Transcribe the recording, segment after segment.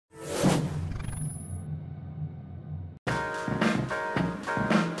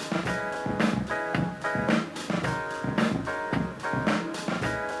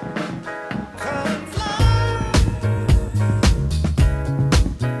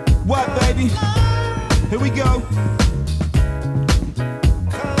What, baby? Here we go.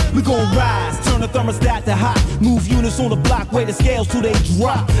 We gon' rise, turn the thermostat to hot. Move units on the block, weigh the scales till they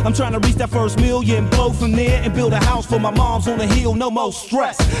drop. I'm trying to reach that first million, blow from there and build a house for my moms on the hill, no more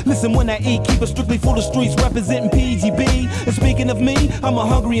stress. Listen, when I eat, keep it strictly for the streets, representing PGB. And speaking of me, I'm a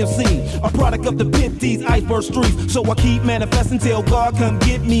hungry MC, a product of the pit, these iceberg streets. So I keep manifesting till God come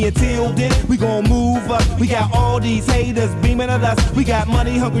get me. Until then, we gon' move up. We got all these haters beaming at us. We got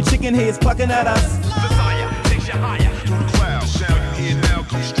money, hungry chicken heads plucking at us. Desire takes you higher. Through the clouds, sound you hear now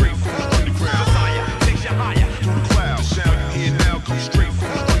come straight from the underground. Desire takes you higher. Through the clouds, sound you hear now come straight from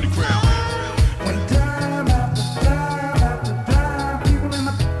the underground. One time after time after time, people in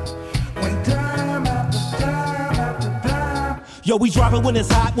my. One time after time after time. Yo, we drop it when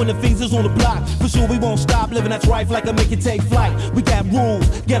it's hot, when the things is on the block. For sure we won't stop living that life like I make it take flight. We got rules,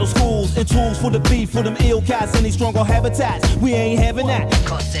 ghetto schools, and tools for the beef, for them ill cats and these stronger habitats. We ain't having that.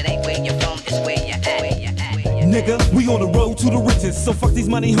 Cause it ain't where you're from, it's where you're at. Nigga, we on the road to the riches. So fuck these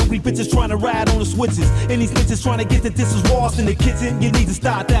money hungry bitches trying to ride on the switches. And these bitches trying to get the dishes washed in the kitchen. You need to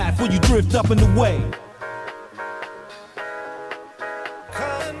start that before you drift up in the way.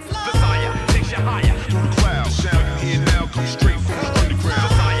 Desire takes you higher. Through the clouds, sound you hear now come straight from the underground.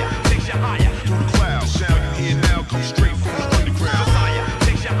 Desire takes you higher. Through the clouds, sound you hear now come straight from the underground. Desire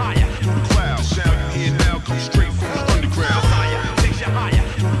takes you higher. Through the clouds, sound you hear now come straight from the underground. Desire takes you higher.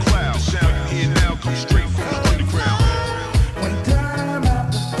 Through the clouds, sound you hear now come straight from the underground. One time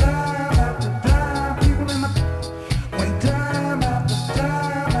after time after time, people in my. One time after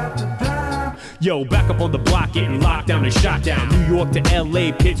time after time. Yo, back up on the block, getting locked down and shot down. New York to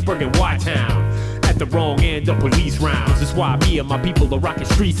LA, Pittsburgh and Y-Town. At the wrong end of police rounds. That's why me and my people are rocking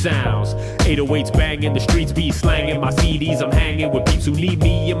street sounds. 808s banging, the streets be slanging. My CDs I'm hanging with peeps who need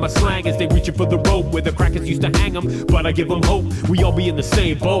me. And my slang as they reaching for the rope where the crackers used to hang them. But I give them hope, we all be in the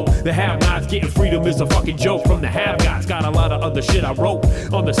same boat. The have-nots getting freedom is a fucking joke from the have-gots. Got a lot of other shit I wrote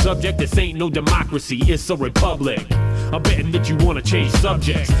on the subject. This ain't no democracy, it's a republic. I'm betting that you wanna change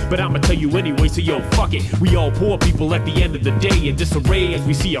subjects, but I'ma tell you anyway, so yo, fuck it. We all poor people at the end of the day in disarray as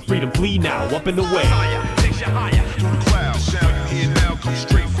we see our freedom flee now, up and away. Desire takes you higher. Through the clouds, sound you hear now come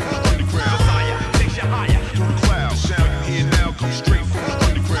straight from the underground. Desire takes you higher. Through the clouds, sound you hear now come straight from the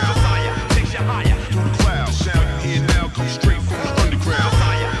underground. Desire takes you higher. Through the clouds, sound you hear now come straight from the underground.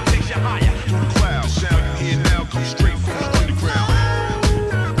 Desire takes you higher. Through the clouds, sound you hear now come straight from the underground.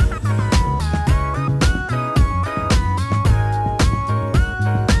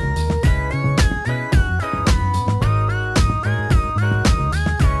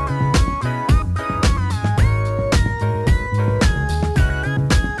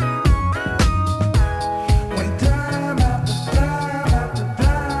 One time after time after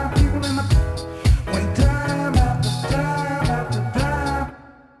time, people in my. One time after time after time.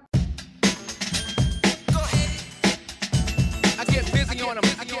 I get busy on them.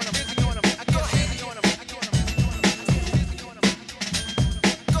 I get busy on them. I get busy on them. I get busy on them.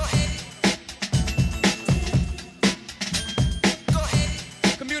 Go ahead. Go ahead.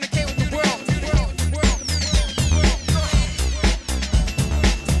 Communicate with the world.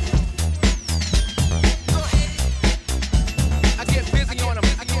 I get busy on them. I get busy on them. I get busy on them. Go ahead. I get busy on them.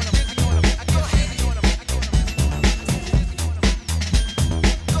 I get busy on them. I get busy on them. Go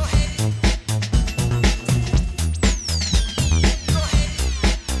ahead.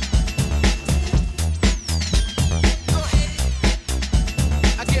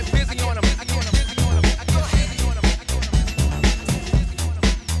 I get busy on them. I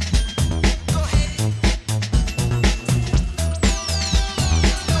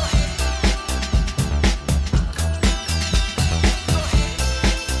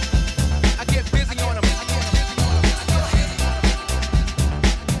get busy on them.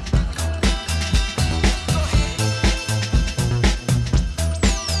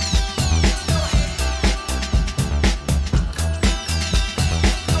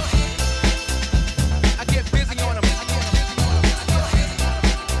 I get busy on them. I get busy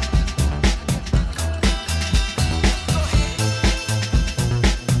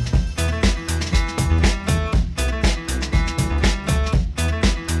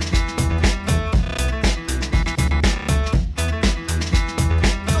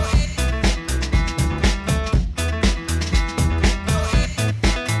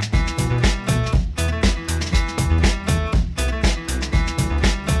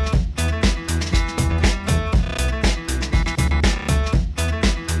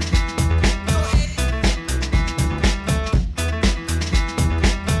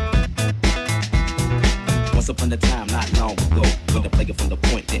Once upon a time, not long ago, when the player from the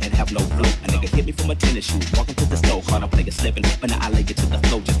point didn't have no flow. A nigga hit me from my tennis shoes. Walking to the store, caught a player slipping, but now I lay it to the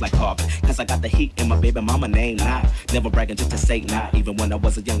flow just like carbon. Cause I got the heat in my baby mama name. Nah, never bragging just to say nah. Even when I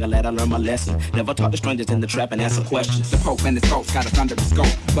was a younger lad, I learned my lesson. Never talk to strangers in the trap and answer questions. The Pope and his folks got us under the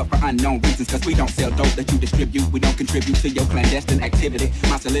scope, but for unknown reasons, cause we don't sell dope that you distribute. We don't contribute to your clandestine activity.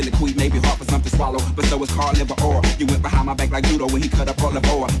 My soliloquy may be hard for some to swallow, but so is Carl liver or you went behind my back like judo when he cut up all the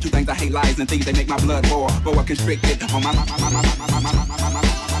boar. Two things I hate, lies and things they make my blood boil. But what constricted on my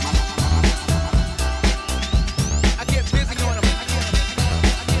I get busy on them.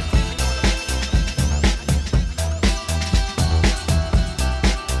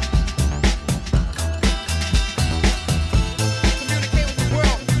 Communicate with the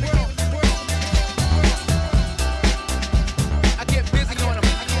world. I get busy on them.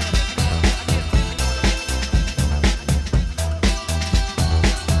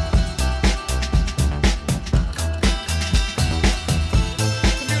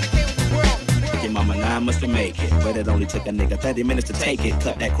 I must have make it, but it only took a nigga 30 minutes to take it.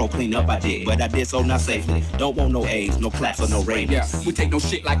 Cut that crow clean up, I did, but I did so not safely. Don't want no A's, no claps or no ratings. Yeah, we take no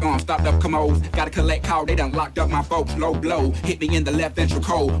shit like stopped up commodes. Gotta collect call, they done locked up my folks. Low blow, hit me in the left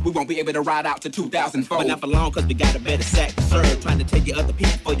ventricle. We won't be able to ride out to 2004. But not for long, cause we got a better sack to serve. Trying to take your other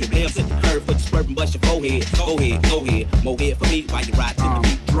people for your damn at the curve. Put your swerving, bust your forehead. Go ahead, more head for me while you ride to the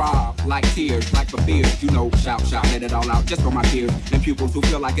beat. Drop like tears, like for fears. You know, shout, let it all out just for my peers. And pupils who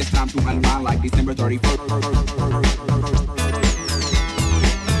feel like it's time to unwind like December 31st.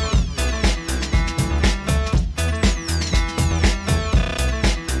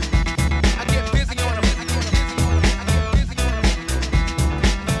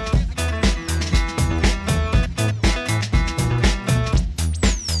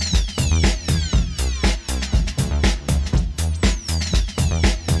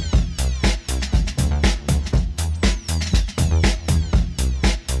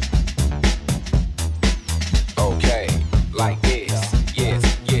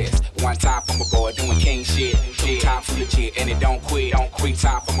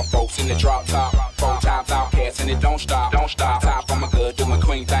 Time for my folks in the drop top. 4 times outcast and it don't stop. Time for my good, doing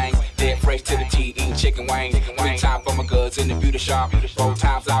queen things. Dead fresh to the T, eating chicken wings. 3 times for my goods in the beauty shop. 4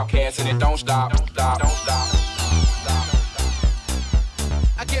 times outcast and it don't stop.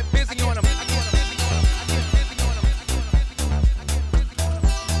 I get busy on them.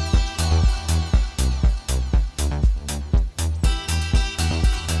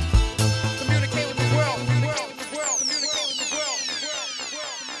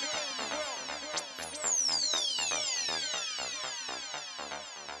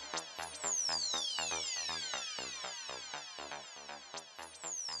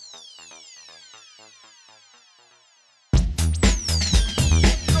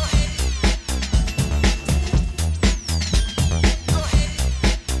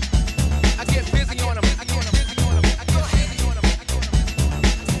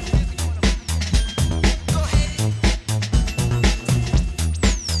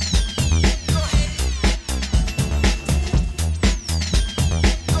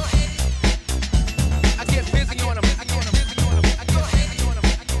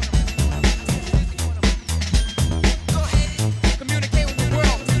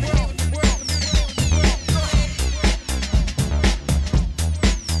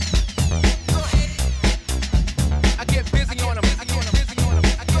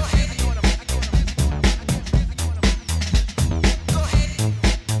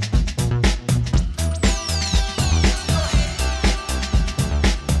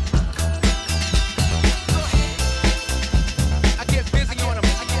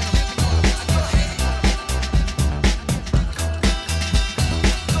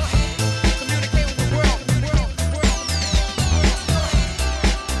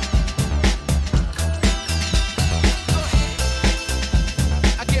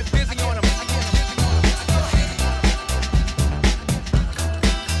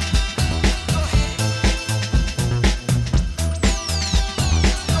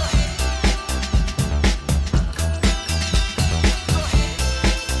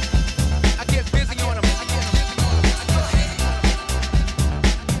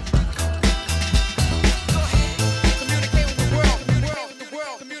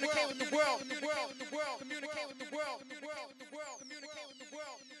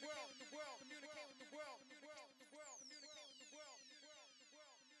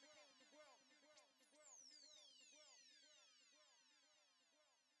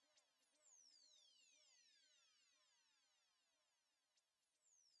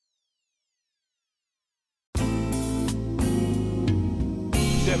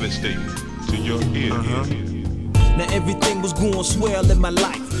 Devastating to your ear. Now everything was going swell in my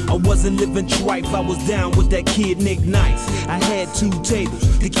life. I wasn't living tripe, I was down with that kid Nick Nice. I had 2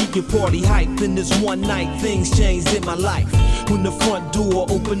 tables to keep your party hype. In this one night, things changed in my life. When the front door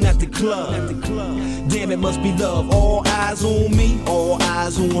opened at the club. Damn, it must be love. All eyes on me, all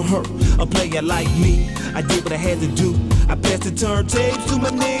eyes on her. A player like me, I did what I had to do. I passed the turntables to my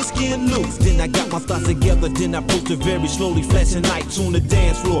neck, skin loose. Then I got my thoughts together, then I approached her very slowly, flashing lights on the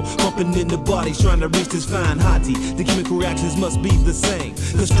dance floor, bumping in the bodies, trying to reach this fine hottie. The chemical reactions must be the same,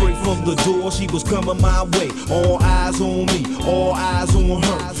 cause straight from the door she was coming my way. All eyes on me, all eyes on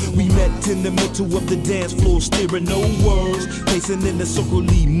her. We met in the middle of the dance floor, steering no words, pacing in a circular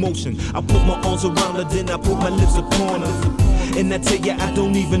motion. I put my arms around her, then I put my lips upon her. And I tell ya, I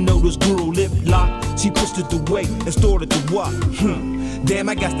don't even know this girl lip lock. She pushed it away and started to walk. Damn,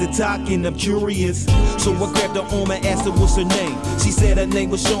 I got to talking, I'm curious. So I grabbed her arm and asked her what's her name. She said her name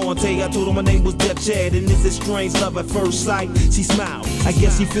was Shantae. I told her my name was Def Chad. And it's a strange love at first sight. She smiled, I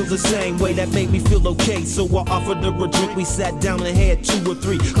guess she feels the same way. That made me feel okay, so I offered her a drink. We sat down and had 2 or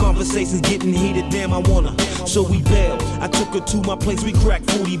 3 conversations getting heated. Damn, I wanna, so we bailed. I took her to my place, we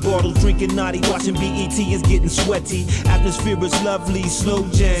cracked 40 bottles, drinking naughty, watching BET is getting sweaty. Atmosphere is lovely, slow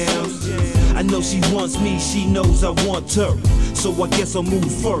jams. I know she wants me, she knows I want her, so I guess I'll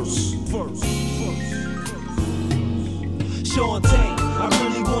move first. Shantae, I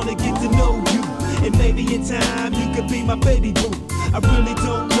really wanna get to know you, and maybe in time you could be my baby boo. I really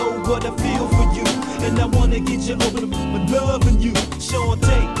don't know what I feel for you, and I wanna get you over to my loving you.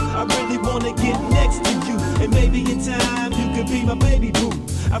 Shantae, I really wanna get next to you, and maybe in time you could be my baby boo.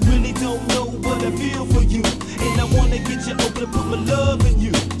 I really don't know what I feel for you, and I wanna get you over to put my love in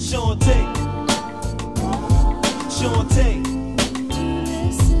you. Shantae, Shantae.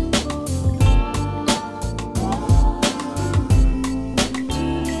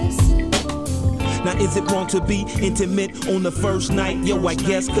 Now is it wrong to be intimate on the first night? Yo, I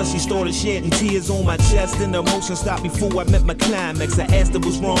guess, cause she started shedding tears on my chest, and the emotion stopped before I met my climax. I asked her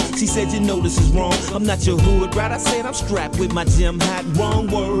what's wrong, she said, you know this is wrong. I'm not your hood, right? I said I'm strapped with my gym hat. Wrong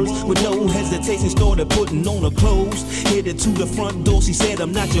words, with no hesitation, started putting on her clothes. Headed to the front door, she said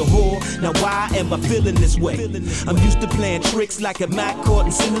I'm not your whore. Now why am I feeling this way? I'm used to playing tricks like a Mac caught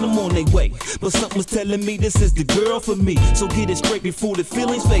and sending them on their way, but something was telling me this is the girl for me. So get it straight before the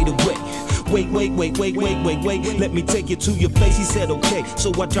feelings fade away. Wait, let me take you to your place. He said okay,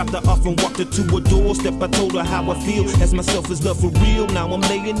 so I dropped her off and walked her to her doorstep. I told her how I feel, as myself is love for real. Now I'm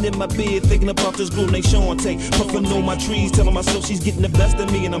laying in my bed thinking about this girl named Shantae, puffing on my trees, telling myself she's getting the best of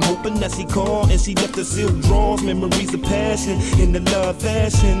me, and I'm hoping that she called and she left her sealed drawers, memories of passion in the love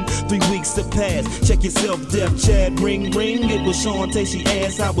fashion. 3 weeks to pass, check yourself, Def Chad, ring ring. It was Shantae, she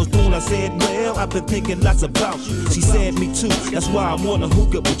asked how I was doing. I said, well, I've been thinking lots about you. She said, me too, that's why I wanna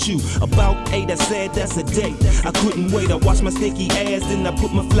hook up with you. About 8, I said that's a date. I couldn't wait, I washed my stinky ass, then I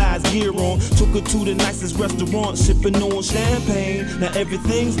put my flies gear on. Took her to the nicest restaurant, sipping on champagne. Now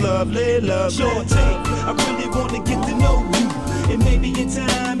everything's lovely, lovely. Shantae, I really wanna get to know you, and maybe in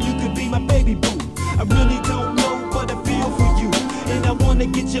time you could be my baby boo. I really don't know what I feel for you, and I wanna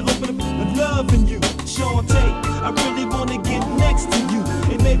get you open up and loving you. Shantae, I really wanna get next to you,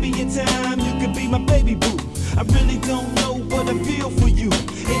 and maybe in time you could be my baby boo. I really don't know what I feel for you,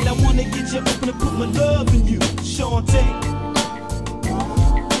 and I wanna get you open and put my love in you. Shantae,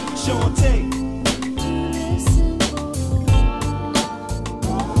 Shantae.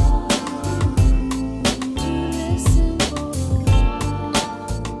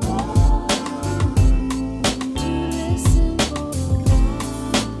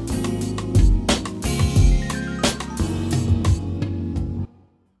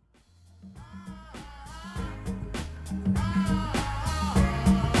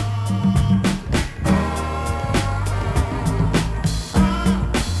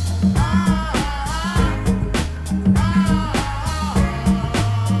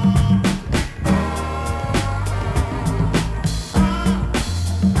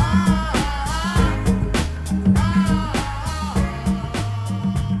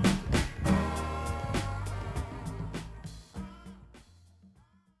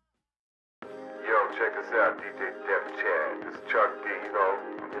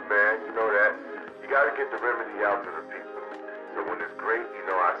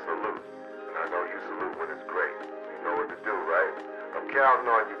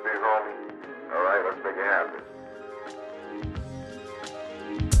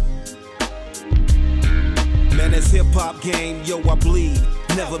 Hip-hop game, yo, I bleed,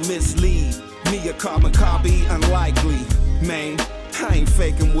 never mislead. Me a carbon copy, unlikely. Man, I ain't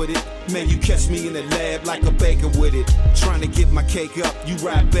faking with it. Man, you catch me in the lab like a baker with it. Trying to get my cake up. You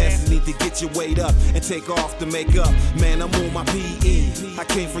ride fast and need to get your weight up and take off the makeup. Man, I'm on my PE. I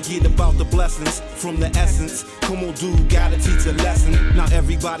can't forget about the blessings from the essence. Come on, dude, gotta teach a lesson. Now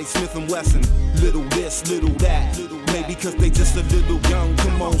everybody Smith and Wesson. Little this, little that. Maybe cause they just a little young.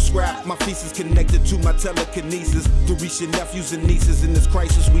 Come on, scrap. My feces connected to my telekinesis. To reach your nephews and nieces in this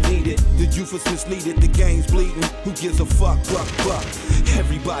crisis we need it. The youth is misleaded, the game's bleeding. Who gives a fuck, buck?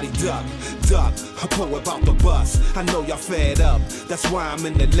 Everybody duck. A poet about the bus. I know y'all fed up. That's why I'm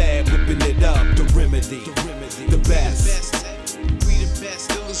in the lab whipping it up. The remedy, the best. We the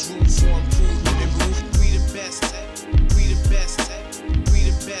best, still is room for improvement. We the best, we the best, we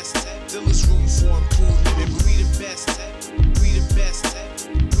the best, still is room for improvement. We the best, we the best,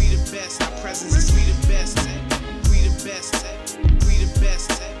 we the best. Our presence is we the best, we the best, we the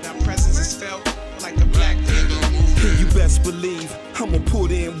best. Our presence is felt like a black panther movement. And you best believe I'ma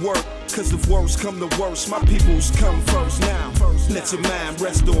put in work. Cause if worse come to worse, my peoples come first now. Let your mind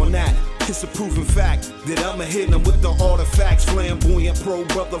rest on that. It's a proven fact that I'ma hit them with the artifacts. Flamboyant pro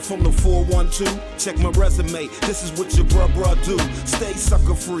brother from the 412. Check my resume, this is what your bruh do. Stay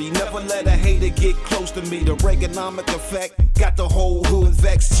sucker free, never let a hater get close to me. The Reaganomic effect got the whole hood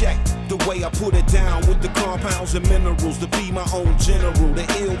vexed. Check the way I put it down with the compounds and minerals. To be my own general, the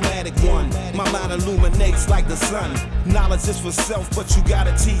illmatic one. My mind illuminates like the sun. Knowledge is for self, but you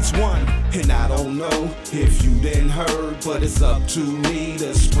gotta teach one. And I don't know if you didn't heard, but it's up to me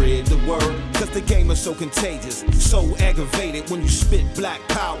to spread the word. Cause the game is so contagious, so aggravated when you spit black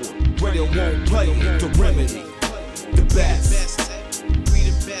power. Radio won't play it, the remedy, the best. We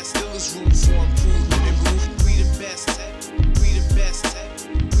the best, still is room for improvement. We the best, we the best,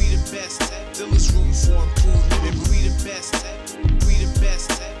 we the best, still is room for improvement. We the best, we the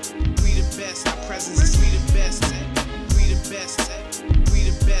best, we the best. Our presence is we the best, we the best, we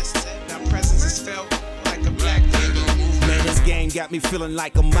the best. Our presence is felt like a black panther movement. Man, this game got me feeling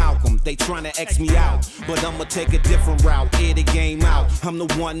like a Malcolm. They tryna X me out, but I'ma take a different route. Air the game out. I'm the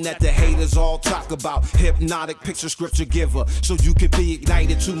one that the haters all talk about. Hypnotic picture scripture giver, so you can be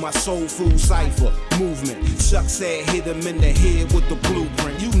ignited to my soul food cipher movement. Chuck said hit him in the head with the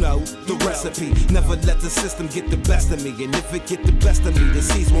blueprint. You know the recipe. Never let the system get the best of me, and if it get the best of me, the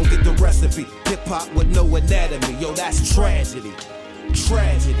seeds won't get the recipe. Hip hop with no anatomy, yo, that's tragedy.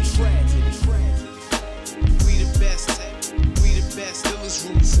 Tragedy. We the best, we the best, still is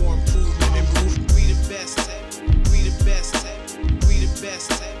room for improvement. We the best, we the best, we the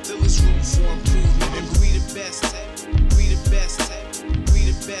best, still is room for improvement. We the best, we the best, we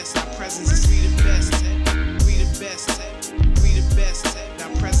the best. Our presence is we the best, we the best, we the best.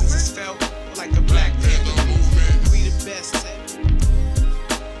 Our presence is felt like a black panther movement. We the best.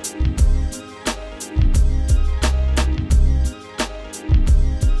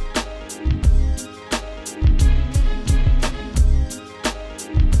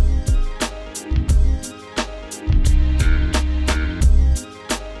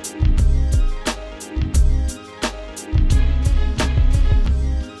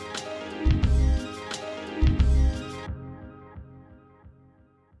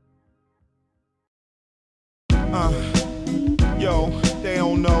 Yo, they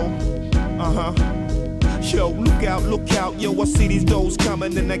don't know. Yo, look out, yo, I see these doors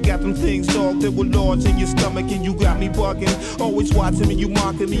coming, and I got them things, dog, that were large in your stomach, and you got me bugging. Always watching me, you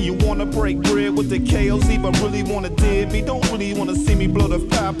mocking me, you wanna break bread with the KOZ, but really wanna dead me. Don't really wanna see me blow the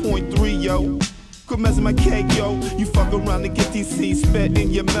 5.3, yo. Quit messing my cake, yo. You fuck around to get these seeds spit in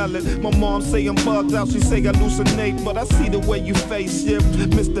your melon. My mom say I'm bugged out, she say I hallucinate, but I see the way you face shift.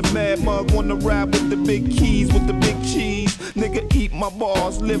 Mr. Mad Mug wanna ride with the big keys, with the big cheese. Nigga, eat my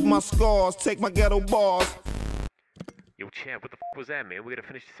bars, live my scars, take my ghetto bars. Yo, Chad, what the f was that, man? We gotta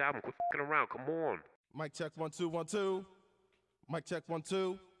finish this album. Quit f***ing around. Come on. Mic check 1 2 1 2. Mic check 1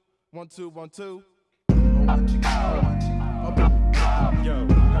 2 1 2 1 2.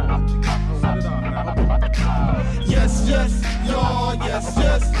 Yes,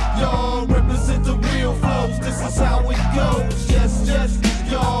 y'all represent the real flows. This is how it goes. Yes,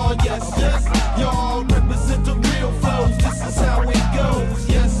 y'all represent the real flows. This is how it goes.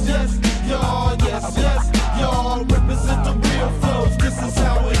 Yes, y'all represent the real flows. This is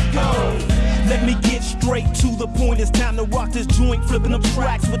how it goes. Let me get straight to the point. It's time to rock this joint, flipping up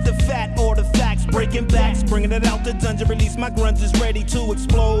tracks with the fat artifacts, breaking backs, bringing it out the dungeon. Release my grunge is ready to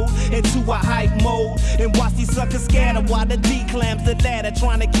explode into a hype mode, and watch these suckers scatter while the D clams the ladder,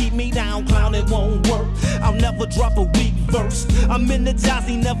 trying to keep me down. Clown, it won't work. I'll never drop a weak verse. I'm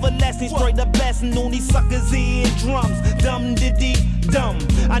energizing, never lasting, straight up blasting on these suckers' eardrums. Dum diddy dumb.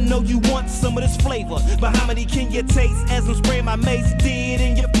 I know you want some of this flavor, but how many can you taste as I'm spraying my mace dead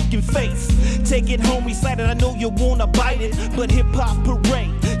in your fucking face. Take it home, recite it, I know you wanna bite it. But hip-hop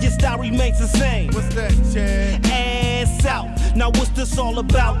parade, your style remains the same. What's that, Chad? Ass out. Now what's this all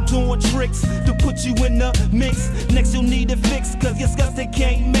about? Doing tricks to put you in the mix. Next you'll need a fix, cause your disgusted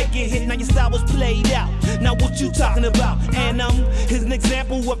can't make it hit. Now your style was played out. Now what you talking about? And here's an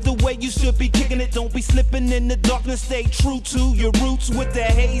example of the way you should be kicking it. Don't be slipping in the darkness, stay true to your roots. With the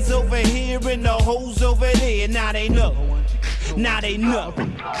haze over here and the hoes over there. Now they know. Now they know.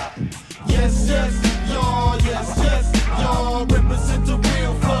 Yes, yes, y'all, yes, yes, y'all represent the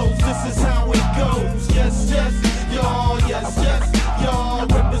real flows. This is how it goes. Yes, yes, y'all, yes, yes, y'all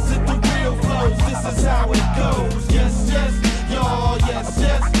represent the real flows. This is how it goes. Yes, yes, y'all, yes,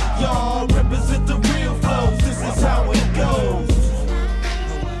 yes, y'all represent the real flows. This is how it goes.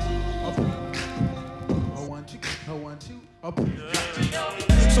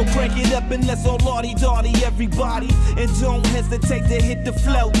 So crank it up and let's all lordy-darty everybody. And don't hesitate to hit the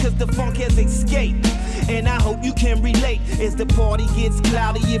flow, cause the funk has escaped. And I hope you can relate as the party gets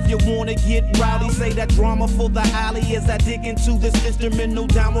cloudy. If you wanna get rowdy, say that drama for the alley as I dig into this instrumental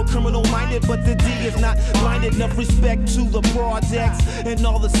downward criminal minded. But the D is not blinded, enough respect to the projects and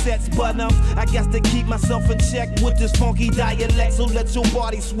all the sets. But I got to keep myself in check with this funky dialect. So let your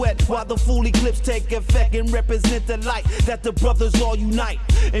body sweat while the full eclipse take effect and represent the light that the brothers all unite.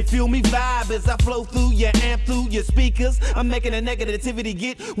 And feel me vibe as I flow through your amp, through your speakers. I'm making the negativity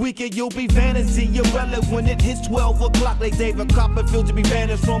get weaker. You'll be vanity irrelevant when it hits 12 o'clock. Like David Copperfield to be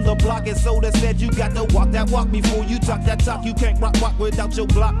banished from the block. And so that said you got to walk that walk before you talk that talk. You can't rock without your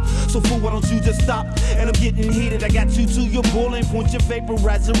block. So fool, why don't you just stop? And I'm getting heated. I got you to your boiling point, your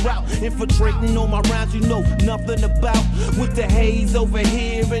vaporizer out. Infiltrating on my rounds you know nothing about. With the haze over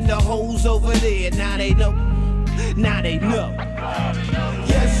here and the hoes over there. Now they know. Now they know.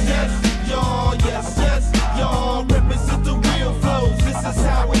 Yes, yes, y'all, yes, yes, y'all represent the real flows. This is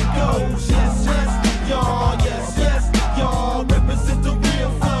how it goes. Yes, yes, y'all, yes, yes, y'all represent the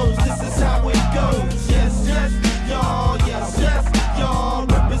real flows. This is how it goes. Yes, yes, y'all, yes, yes, y'all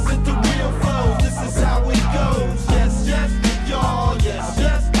represent the real flows. This is how it goes. Yes, yes, y'all, yes,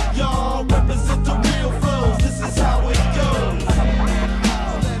 yes, y'all represent the real flows. This is how it goes.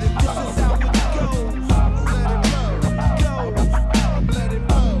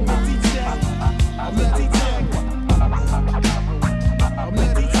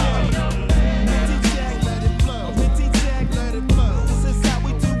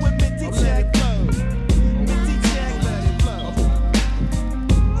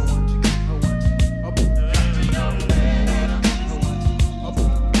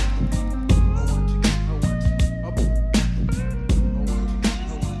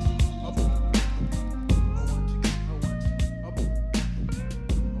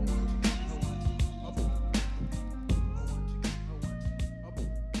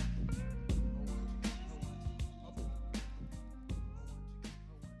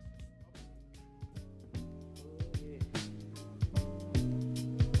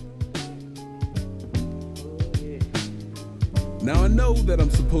 Now I know that I'm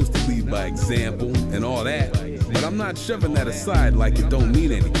supposed to lead by example and all that, but I'm not shoving that aside like it don't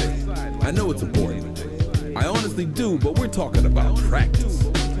mean anything. I know it's important. I honestly do, but we're talking about practice.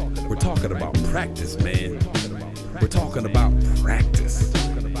 We're talking about practice, man. We're talking about practice.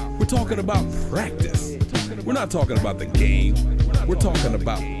 We're talking about practice. We're not talking about the game. We're talking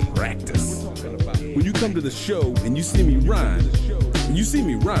about practice. When you come to the show and you see me rhyme,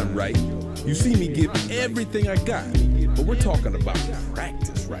 right? You see me give everything I got. But we're talking about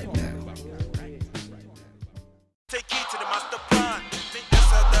practice right now. Take heed to the master plan. Make this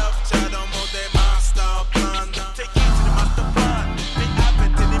a dove child on the master plan. Take heed to the master plan. Make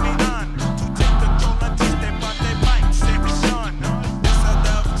happen till it be done. To take control and teach them what they might say we shun. This a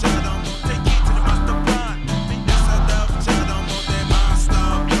dove child on take heed to the master plan. Make this a dove child on the master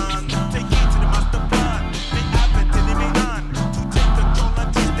plan. Take heed to the master plan. Make happen till it be done. To take control and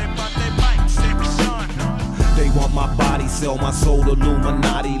teach them what they might say we shun. They want my body, sell my soul to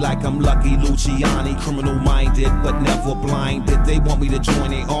Illuminati like I'm Lucky Luciani. Criminal minded but never blinded. They want me to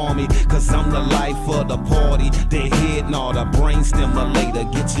join their army cause I'm the life of the party. Their head nod, a brain stimulator.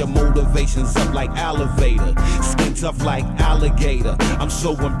 Get your motivations up like elevator. Skin tough like alligator. I'm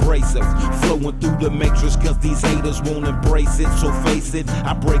so abrasive, flowing through the matrix cause these haters won't embrace it. So face it,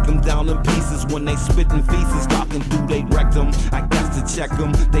 I break them down in pieces when they spitting feces. Talking through they rectum, I got to check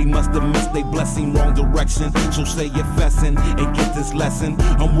them. They must have missed they blessing wrong direction. So say you're fessing and get this lesson.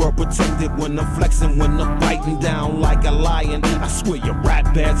 I'm well protected when I'm flexing, when I'm biting down like a lion. I swear your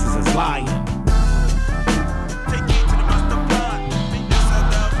rap badges is lying. Take heed to the master plan. Make this a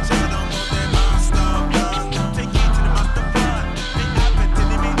dove child on the master plan. Take heed to the master plan. Make happen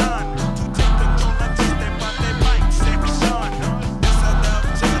till it be done.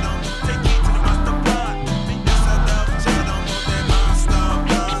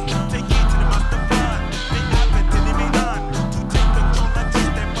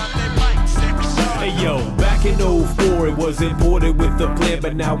 Back in 04 it was imported with the plan,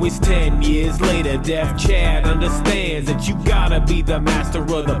 but now it's 10 years later. Def Chad understands that you gotta be the master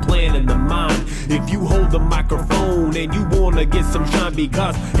of the plan and the mind if you hold the microphone and you wanna get some shine,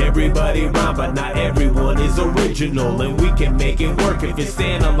 because everybody rhyme but not everyone is original, and we can make it work if it's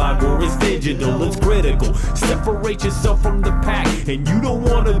analog or it's digital. It's critical, separate yourself from the pack, and you don't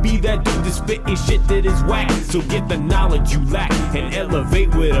wanna be that dude that's spitting shit that is whack. So get the knowledge you lack and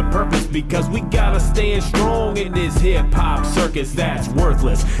elevate with a purpose, because we gotta stand strong in this hip-hop circus that's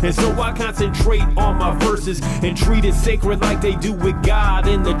worthless. And so I concentrate on my verses and treat it sacred like they do with God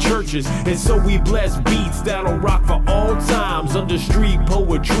in the churches. And so we bless beats that'll rock for all times under street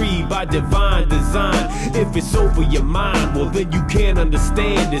poetry by divine design. If it's over your mind, well then you can't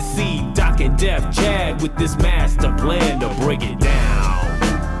understand it. See Doc and Def Chad with this master plan to break it down.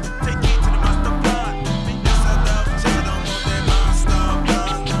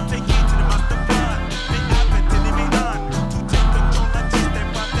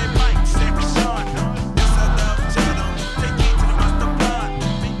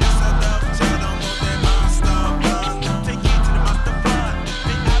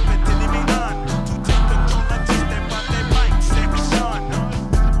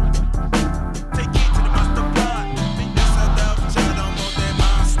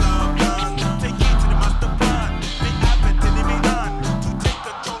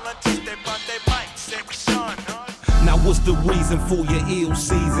 The reason for your ill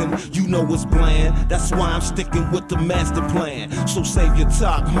season, you know it's bland. That's why I'm sticking with the master plan. So save your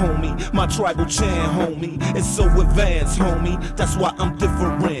talk, homie. My tribal chant, homie. It's so advanced, homie. That's why I'm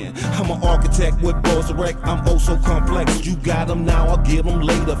different. I'm an architect with balls erect. I'm oh so complex. You got them now, I'll get them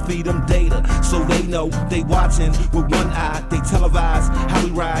later. Feed them data so they know they watching with one eye. They televise how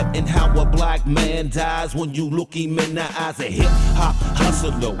we ride and how a black man dies when you look him in the eyes. A hip hop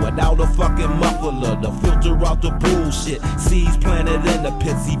hustler without a fucking muffler to filter out the bullshit. Seeds planted in the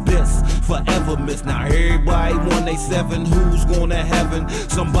pitsy bits, forever miss. Now everybody 187, who's going to heaven?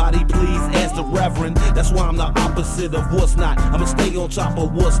 Somebody please ask the reverend. That's why I'm the opposite of what's not. I'ma stay on top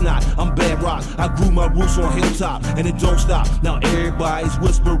of what's not. I'm bedrock, I grew my roots on hilltop, and it don't stop. Now everybody's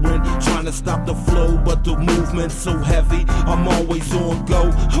whispering, trying to stop the flow, but the movement's so heavy, I'm always on go.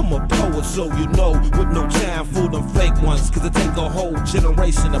 I'm a poet, so you know, with no time for them fake ones, cause it take a whole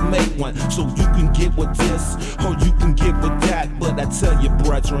generation to make one. So you can get with this, or you can get with that, but I tell you,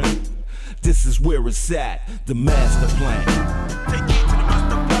 brethren, this is where it's at, the master plan. Take it to the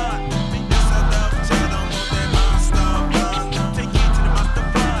master plan.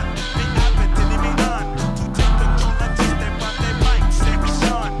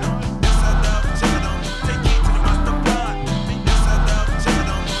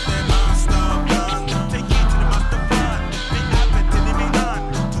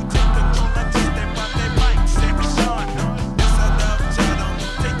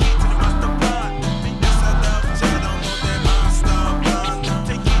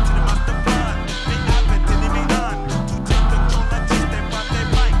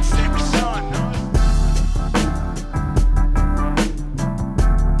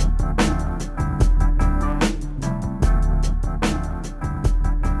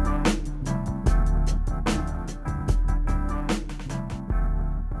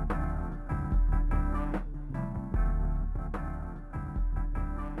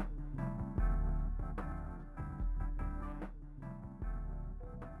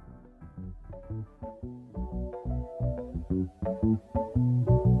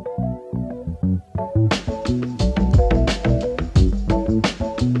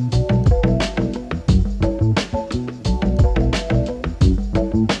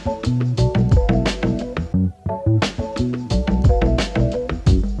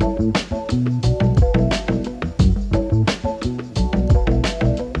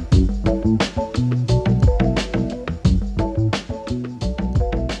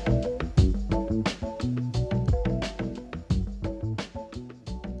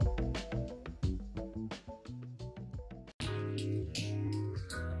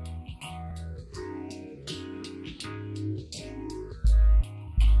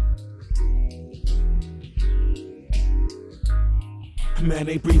 Man,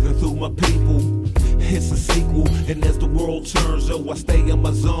 they breathing through my people. It's a sequel, and as the world turns, oh, I stay in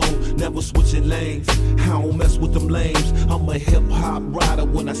my zone, never switching lanes. I don't mess with them lames. I'm a hip-hop rider.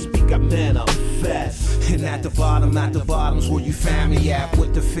 When I speak, I manifest. And at the bottom's where you found me at,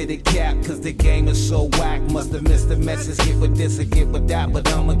 with the fitted cap, cause the game is so whack. Must have missed the message, get with this or get with that, but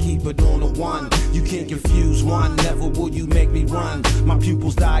I'ma keep it on the one. You can't confuse one, never will you make me run. My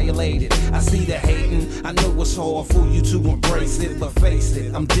pupils dilated, I see the hating. I know it's hard for you to embrace it, but face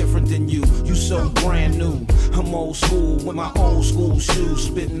it, I'm different than you. You so grand, brand new. I'm old school with my old school shoes,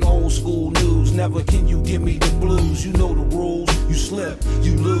 spitting old school news. Never can you give me the blues. You know the rules. You slip,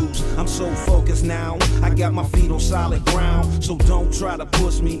 you lose. I'm so focused now. I got my feet on solid ground. So don't try to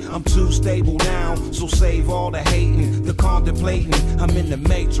push me. I'm too stable now. So save all the hating, the contemplating. I'm in the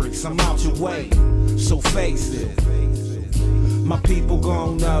matrix. I'm out your way. So face it. My people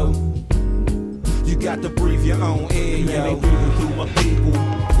gon' know. You got to breathe your own air, yo. Man, they breathing through my people.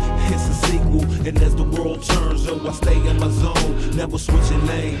 It's a sequel, and as the world turns, yo, I stay in my zone, never switching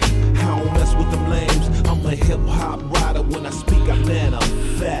lanes. I don't mess with them lames. I'm a hip-hop rider. When I speak, I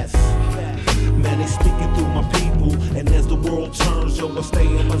manifest. Man, they speaking through my people, and as the world turns, yo, I stay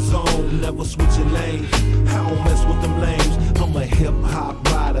in my zone, never switching lanes. I don't mess with them lames. I'm a hip-hop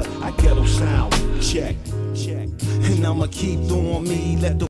rider. I ghetto sound, check. And I'ma keep doing me, let the